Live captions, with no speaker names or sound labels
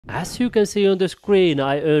As you can see on the screen,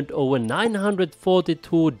 I earned over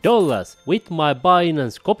 $942 with my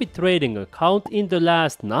Binance copy trading account in the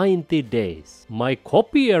last 90 days. My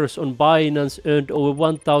copiers on Binance earned over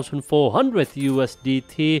 1,400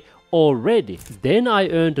 USDT already. Then I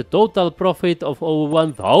earned a total profit of over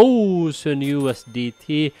 1,000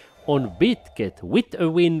 USDT on Bitget with a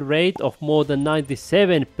win rate of more than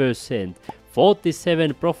 97%.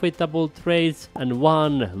 47 profitable trades and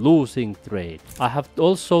 1 losing trade. I have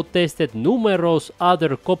also tested numerous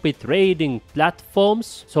other copy trading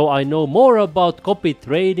platforms, so I know more about copy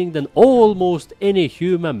trading than almost any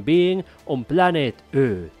human being on planet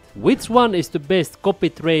Earth. Which one is the best copy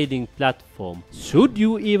trading platform? Should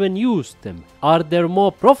you even use them? Are there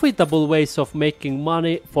more profitable ways of making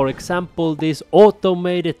money, for example these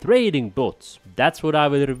automated trading bots? That's what I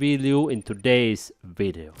will reveal you in today's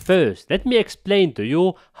video. First, let me explain to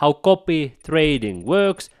you how copy trading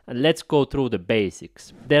works, and let's go through the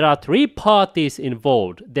basics. There are 3 parties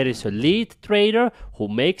involved. There is a lead trader who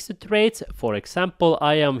makes the trades. For example,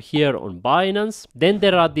 I am here on Binance. Then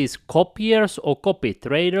there are these copiers or copy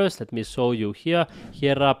traders. Let me show you here.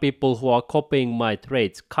 Here are people who are copying my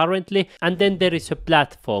trades currently. And then there is a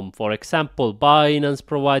platform. For example, Binance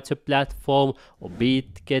provides a platform, or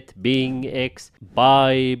Bitget, BingX,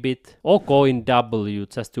 Bybit, or CoinW,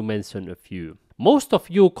 just to mention a few. Most of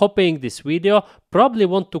you copying this video probably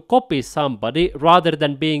want to copy somebody rather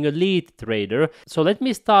than being a lead trader. So let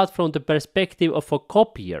me start from the perspective of a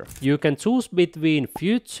copier. You can choose between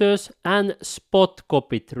futures and spot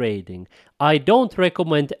copy trading. I don't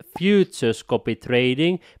recommend futures copy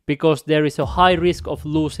trading because there is a high risk of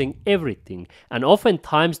losing everything, and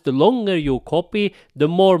oftentimes the longer you copy, the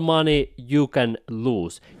more money you can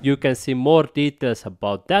lose. You can see more details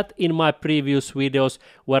about that in my previous videos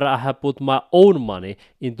where I have put my own money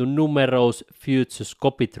into numerous futures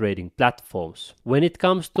copy trading platforms. When it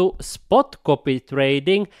comes to spot copy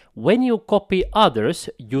trading, when you copy others,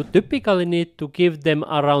 you typically need to give them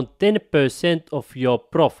around 10% of your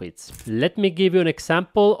profits. Let me give you an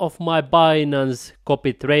example of my Binance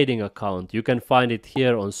copy trading account. You can find it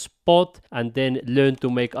here on Spot, and then learn to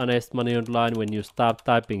make honest money online. When you start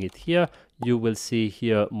typing it here, you will see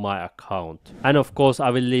here my account. And of course,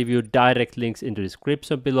 I will leave you direct links in the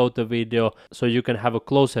description below the video so you can have a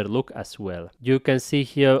closer look as well. You can see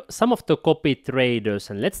here some of the copy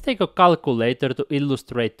traders, and let's take a calculator to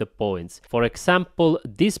illustrate the points. For example,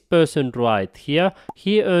 this person right here,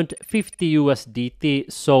 he earned 50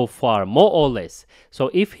 USDT so far, more or less.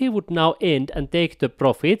 So if he would now end and take the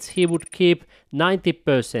profits, he would keep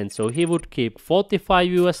 90%, so he would keep 45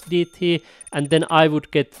 USDT, and then I would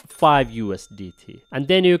get 5 USDT. And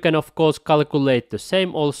then you can of course calculate the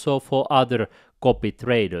same also for other copy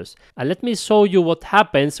traders. And let me show you what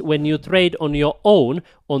happens when you trade on your own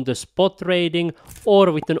on the spot trading or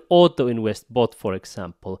with an auto invest bot, for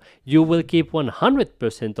example. You will keep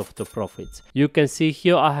 100% of the profits. You can see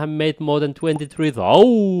here I have made more than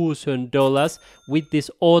 $23,000 with this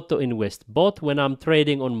auto invest bot when I'm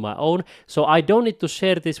trading on my own, so I don't need to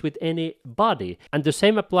share this with anybody. And the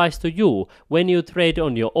same applies to you. When you trade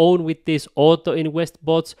on your own with these auto invest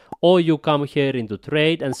bots, or you come here into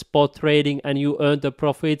trade and spot trading and you earn the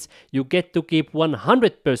profits, you get to keep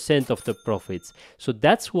 100% of the profits. So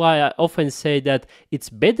that's why I often say that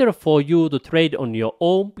it's better for you to trade on your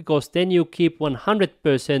own, because then you keep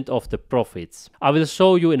 100% of the profits. I will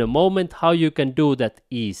show you in a moment how you can do that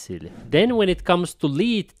easily. Then when it comes to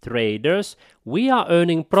lead traders, we are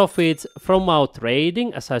earning profits from our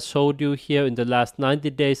trading. As I showed you here, in the last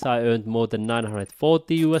 90 days I earned more than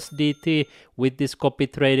 940 USDT with this copy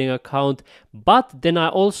trading account. But then I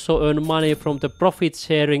also earn money from the profit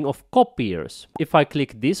sharing of copiers. If I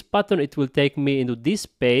click this button, it will take me into this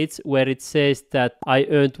page where it says that I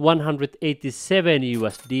earned 187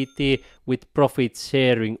 USDT with profit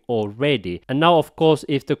sharing already. And now of course,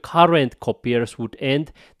 if the current copiers would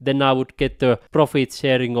end, then I would get the profit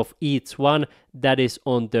sharing of each one that is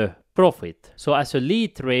on the profit. So as a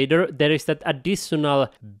lead trader, there is that additional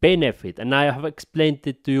benefit, and I have explained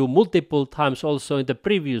it to you multiple times also in the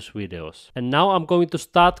previous videos. And now I'm going to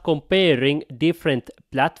start comparing different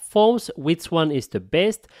platforms, which one is the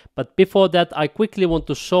best. But before that, I quickly want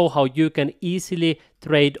to show how you can easily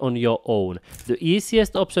trade on your own. The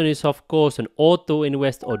easiest option is of course an auto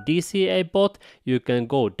invest or DCA bot. You can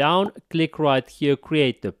go down, click right here,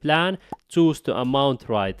 create the plan, choose the amount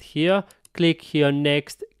right here, click here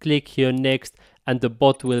next, and the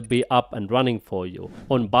bot will be up and running for you.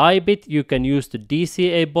 On Bybit, you can use the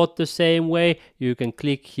DCA bot the same way. You can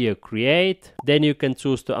click here create, then you can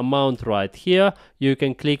choose the amount right here. You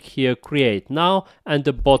can click here create now, and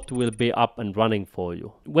the bot will be up and running for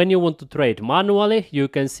you. When you want to trade manually, you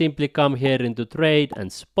can simply come here into trade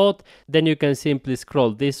and spot. Then you can simply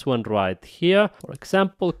scroll this one right here. For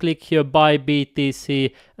example, click here buy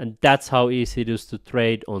BTC, and that's how easy it is to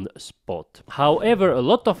trade on spot. However, a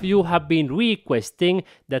lot of you have been requesting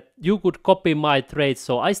that you could copy my trades,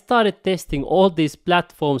 so I started testing all these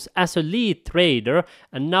platforms as a lead trader,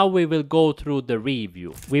 and now we will go through the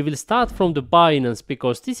review. We will start from the Binance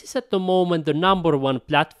because this is at the moment the #1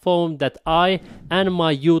 platform that I and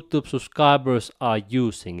my YouTube subscribers are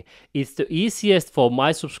using. It's the easiest for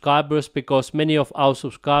my subscribers because many of our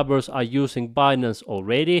subscribers are using Binance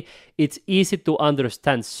already. It's easy to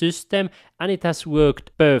understand system and it has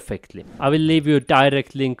worked perfectly. I will leave you a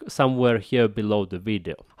direct link somewhere here below the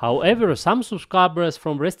video. However, some subscribers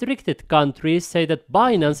from restricted countries say that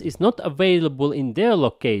Binance is not available in their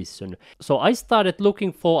location. So I started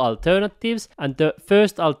looking for alternatives, and the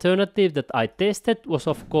first alternative that I tested was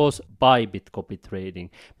of course Bybit copy trading,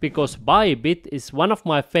 because Bybit is one of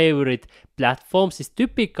my favorite platforms. It's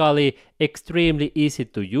typically extremely easy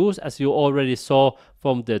to use, as you already saw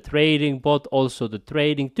from the trading bot, also the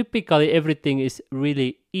trading. Typically everything is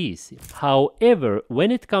really easy. However, when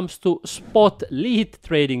it comes to spot lead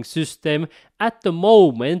trading system, at the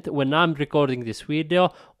moment when I'm recording this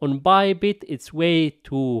video on Bybit, it's way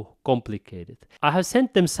too complicated. I have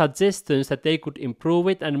sent them suggestions that they could improve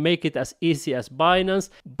it and make it as easy as Binance,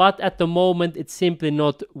 but at the moment it's simply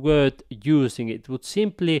not worth using. It would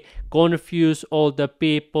simply confuse all the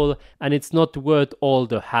people and it's not worth all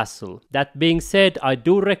the hassle. That being said, I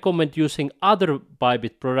do recommend using other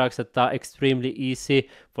Bybit products that are extremely easy.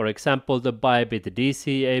 For example, the Bybit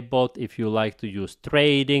DCA bot. If you like to use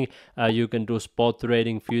trading, you can do spot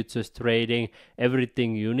trading, futures trading,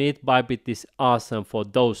 everything you need. Bybit is awesome for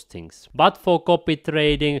those things. But for copy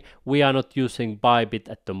trading, we are not using Bybit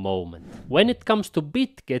at the moment. When it comes to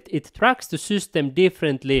Bitget, it tracks the system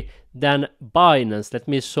differently than Binance. Let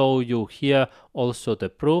me show you here also the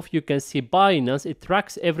proof. You can see Binance, it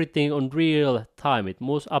tracks everything on real time. It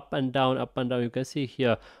moves up and down, up and down. You can see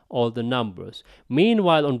here all the numbers.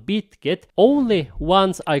 Meanwhile, on Bitget, only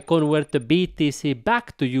once I convert the BTC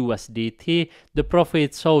back to USDT, the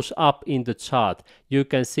profit shows up in the chart. You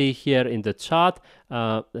can see here in the chart.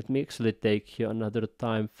 Let me actually take here another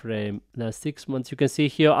time frame, last 6 months. You can see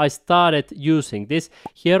here I started using this.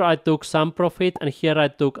 Here I took some profit and here I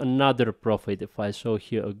took another profit. If I show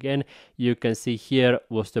here again, you can see here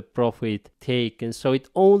was the profit taken. So it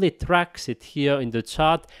only tracks it here in the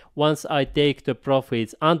chart once I take the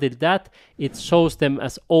profits. Until that, it shows them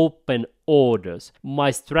as open orders.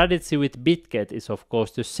 My strategy with Bitget is of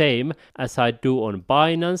course the same as I do on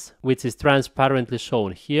Binance, which is transparently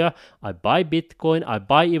shown here. I buy Bitcoin, I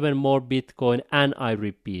buy even more Bitcoin, and I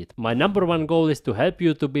repeat. My #1 goal is to help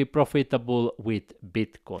you to be profitable with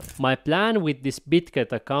Bitcoin. My plan with this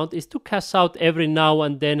Bitget account is to cash out every now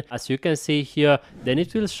and then, as you can see here. Then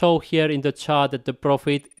it will show here in the chart that the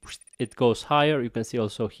profit, it goes higher. You can see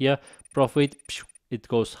also here profit, it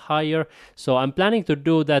goes higher. So I'm planning to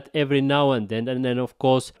do that every now and then of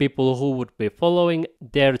course people who would be following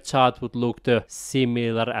their chart would look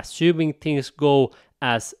similar, assuming things go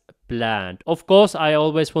as planned. Of course, I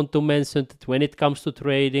always want to mention that when it comes to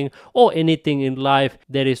trading or anything in life,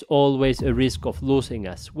 there is always a risk of losing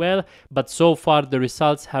as well, but so far the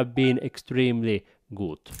results have been extremely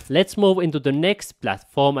good. Let's move into the next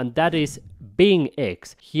platform, and that is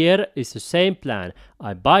BingX. Here is the same plan.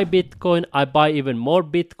 I buy Bitcoin, I buy even more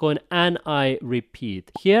Bitcoin, and I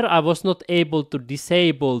repeat. Here I was not able to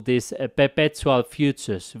disable this perpetual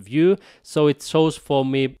futures view, so it shows for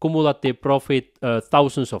me cumulative profit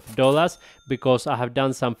thousands of dollars because I have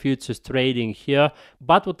done some futures trading here.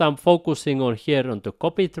 But what I'm focusing on here on the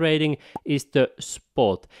copy trading is the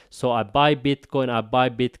spot. So I buy Bitcoin, I buy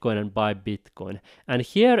Bitcoin, and buy Bitcoin. And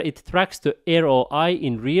here it tracks the ROI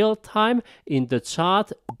in real time in the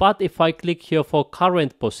chart. But if I click here for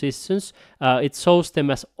current positions, it shows them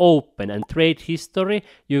as open, and trade history,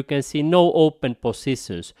 you can see no open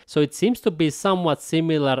positions. So it seems to be somewhat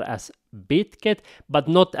similar as Bitget, but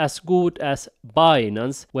not as good as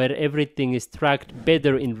Binance, where everything is tracked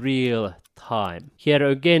better in real time. Here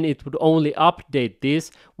again, it would only update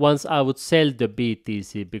this once I would sell the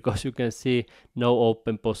BTC, because you can see no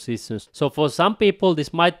open positions. So for some people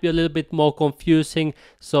this might be a little bit more confusing,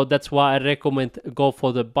 so that's why I recommend go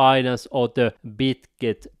for the Binance or the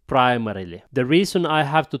Bitget primarily. The reason I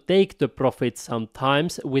have to take the profit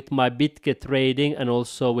sometimes with my Bitget trading and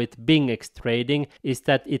also with BingX trading is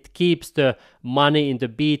that it keeps the money in the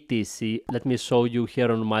BTC. Let me show you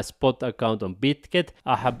here on my spot account on Bitget.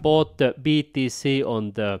 I have bought the BTC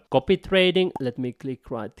on the copy trading. Let me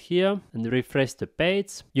click right here and refresh the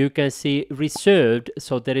page. You can see reserved,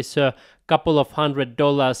 so there is a couple of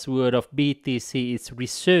 $100 worth of BTC is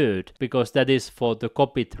reserved because that is for the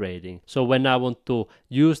copy trading. So when I want to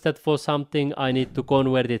use that for something, I need to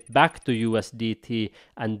convert it back to USDT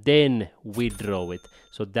and then withdraw it.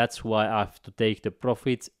 So that's why I have to take the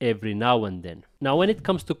profits every now and then. Now when it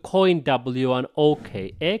comes to CoinW and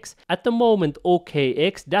OKX, at the moment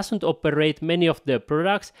OKX doesn't operate many of their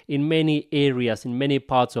products in many areas, in many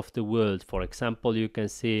parts of the world. For example, you can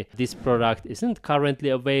see this product isn't currently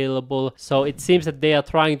available. So it seems that they are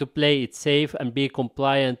trying to play it safe and be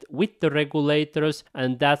compliant with the regulators,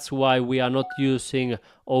 and that's why we are not using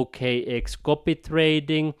OKX copy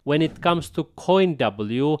trading. When it comes to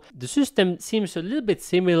CoinW, the system seems a little bit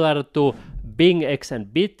similar to BingX and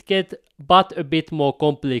Bitget, but a bit more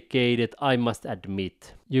complicated, I must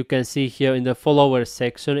admit. You can see here in the followers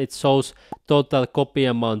section, it shows total copy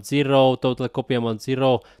amount 0, total copy amount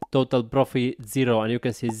 0, total profit 0, and you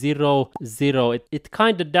can see 0, 0. It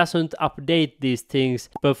kind of doesn't update these things.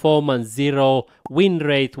 Performance 0, win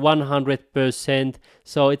rate 100%.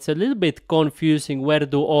 So it's a little bit confusing where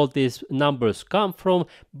do all these numbers come from,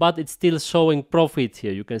 but it's still showing profit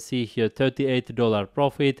here. You can see here $38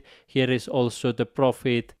 profit. Here is also the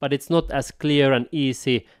profit, but it's not as clear and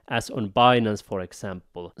easy as on Binance, for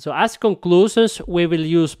example. So as conclusions, we will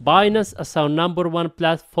use Binance as our #1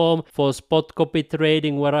 platform for spot copy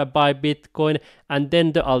trading where I buy Bitcoin, and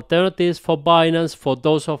then the alternatives for Binance for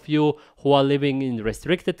those of you who are living in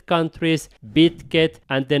restricted countries, Bitget,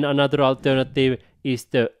 and then another alternative is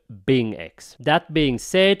the BingX. That being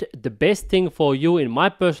said, the best thing for you, in my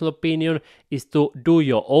personal opinion, is to do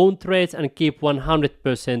your own trades and keep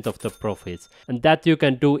 100% of the profits. And that you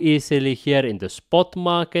can do easily here in the spot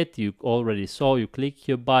market. You already saw, you click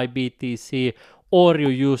here buy BTC, or you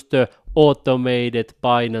use the automated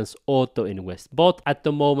Binance Auto Invest bot. At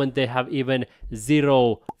the moment they have even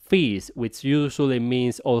 0 fees, which usually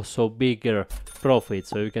means also bigger profit.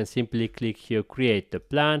 So you can simply click here create the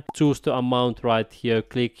plan, choose the amount right here,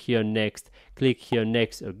 click here next, click here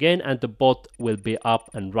next again, and the bot will be up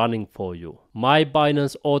and running for you. My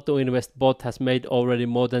Binance Auto Invest bot has made already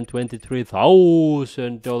more than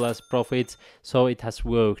 $23,000 profits, so it has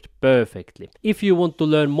worked perfectly. If you want to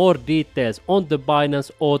learn more details on the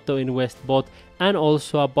Binance Auto Invest bot and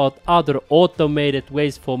also about other automated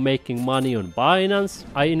ways for making money on Binance,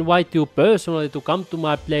 I invite you personally to come to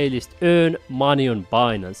my playlist Earn Money on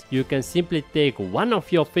Binance. You can simply take one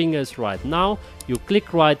of your fingers right now, you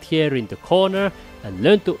click right here in the corner and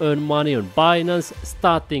learn to earn money on Binance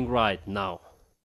starting right now.